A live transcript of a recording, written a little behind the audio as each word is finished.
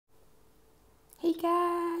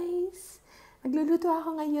Magluluto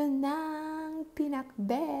ako ngayon ng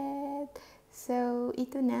pinakbet. So,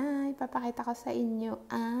 ito na. Ipapakita ko sa inyo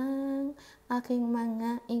ang aking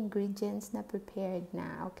mga ingredients na prepared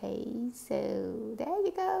na. Okay? So, there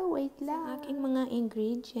you go. Wait lang. Ang aking mga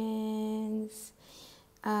ingredients.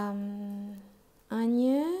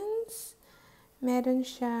 Onions. Meron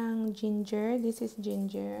siyang ginger. This is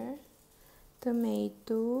ginger.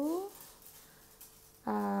 Tomato.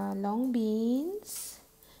 Long beans.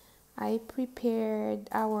 I prepared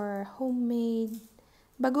our homemade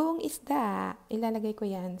bagoong isda. Ilalagay ko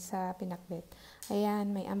yan sa pinakbet. Ayan,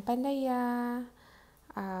 may ampalaya,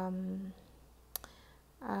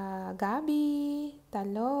 gabi,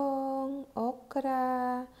 talong,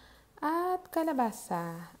 okra, at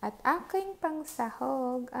kalabasa. At aking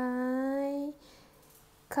pangsahog ay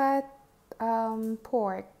cut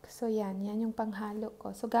pork. So, yan yung panghalo ko.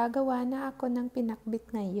 So, gagawa na ako ng pinakbet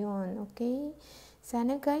ngayon. Okay?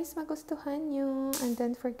 Sana guys magustuhan nyo. And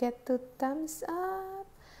don't forget to thumbs up.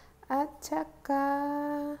 At saka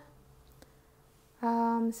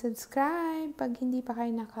subscribe pag hindi pa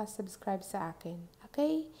kayo nakasubscribe sa akin.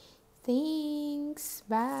 Okay? Thanks.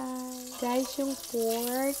 Bye. Guys, yung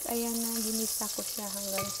pork, ayan na, ginisa ko siya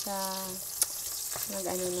hanggang sa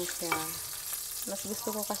nag-ano na siya. Mas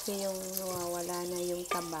gusto ko kasi yung nawawala na yung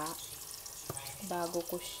taba bago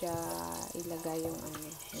ko siya ilagay yung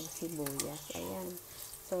yung sibuyas. Ayan.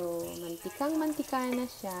 So, mantika na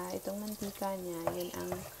siya. Itong mantika niya, yun ang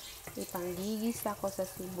ipanggigisa ko sa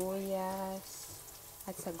sibuyas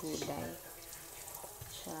at sa gulay.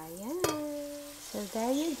 So, ayan. So, there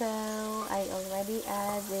you go. I already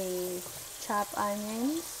add the chopped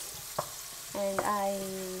onions. And I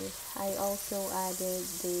also added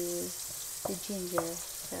the ginger.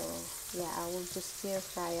 So, yeah, I will just stir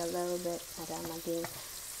fry a little bit para maging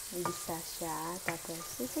bisa siya. Tapos,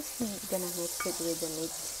 this is gonna mix it with the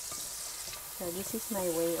meat. So, this is my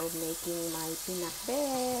way of making my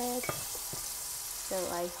pinakbet. So,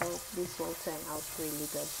 I hope this will turn out really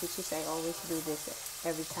good. Which is, I always do this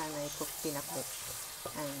every time I cook pinakbet.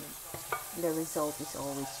 And the result is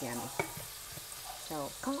always yummy. So,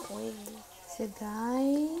 can't wait. So,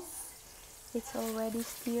 guys, it's already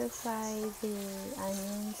stir-fried the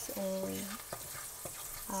onions and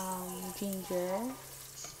ginger.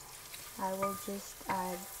 I will just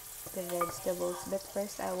add the vegetables, but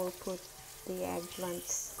first I will put the eggplant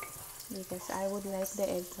because I would like the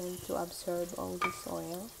eggplant to absorb all this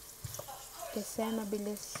oil. Kasi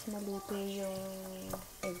mabilis maluto yung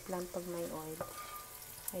eggplant pag may oil.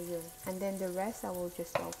 Ayun. And then the rest I will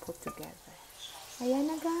just all put together. Ayan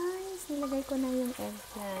na guys, nilagay ko na yung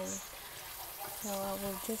eggplant. So, I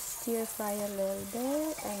will just stir fry a little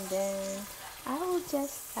bit and then I will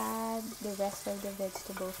just add the rest of the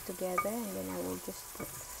vegetables together and then I will just put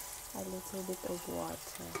a little bit of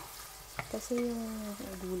water. Kasi yung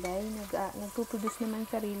gulay, nagpuproduce naman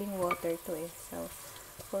sariling water to eh. So,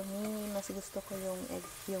 for me, mas gusto ko yung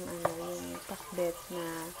pakbet na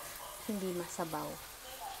hindi masabaw.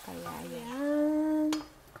 Kaya, ayan.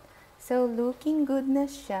 So, looking good na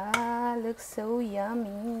siya. Looks so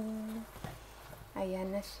yummy.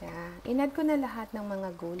 Ayan na siya. Inad ko na lahat ng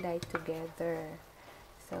mga gulay together.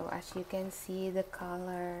 So, as you can see, the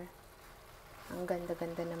color. Ang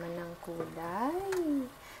ganda-ganda naman ng kulay.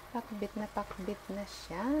 Pakbit na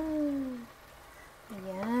siya.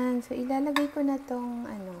 Ayan. So, ilalagay ko na tong,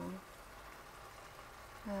 ayan,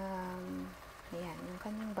 yung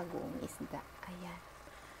kanyang bagoong isda. Ayan.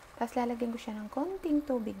 Tapos, lalagyan ko siya ng konting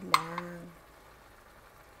tubig lang.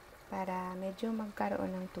 Para medyo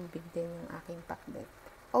magkaroon ng tubig din yung aking pakbet.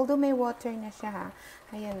 Although may water na siya ha.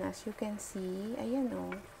 Ayan, as you can see. Ayan o.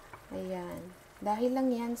 Ayan. Dahil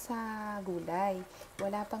lang yan sa gulay.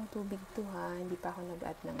 Wala pang tubig to ha. Hindi pa ako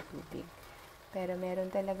nag-add ng tubig. Pero meron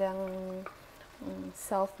talagang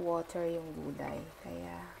soft water yung gulay.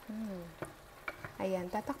 Kaya, ayan.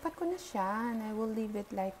 Tatakpat ko na siya. And I will leave it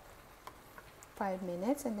like 5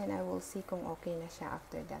 minutes. And then I will see kung okay na siya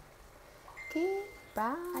after that. Okay.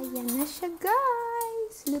 Bye! Ayan na siya,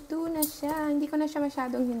 guys! Luto na siya. Hindi ko na siya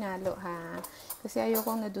masyadong hinalo, ha? Kasi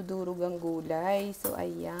ayokong nadudurog ang gulay. So,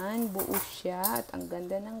 ayan. Buo siya. At ang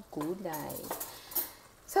ganda ng gulay.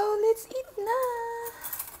 So, let's eat na!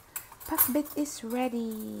 Pakbet is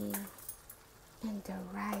ready. And the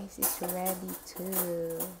rice is ready,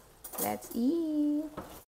 too. Let's eat!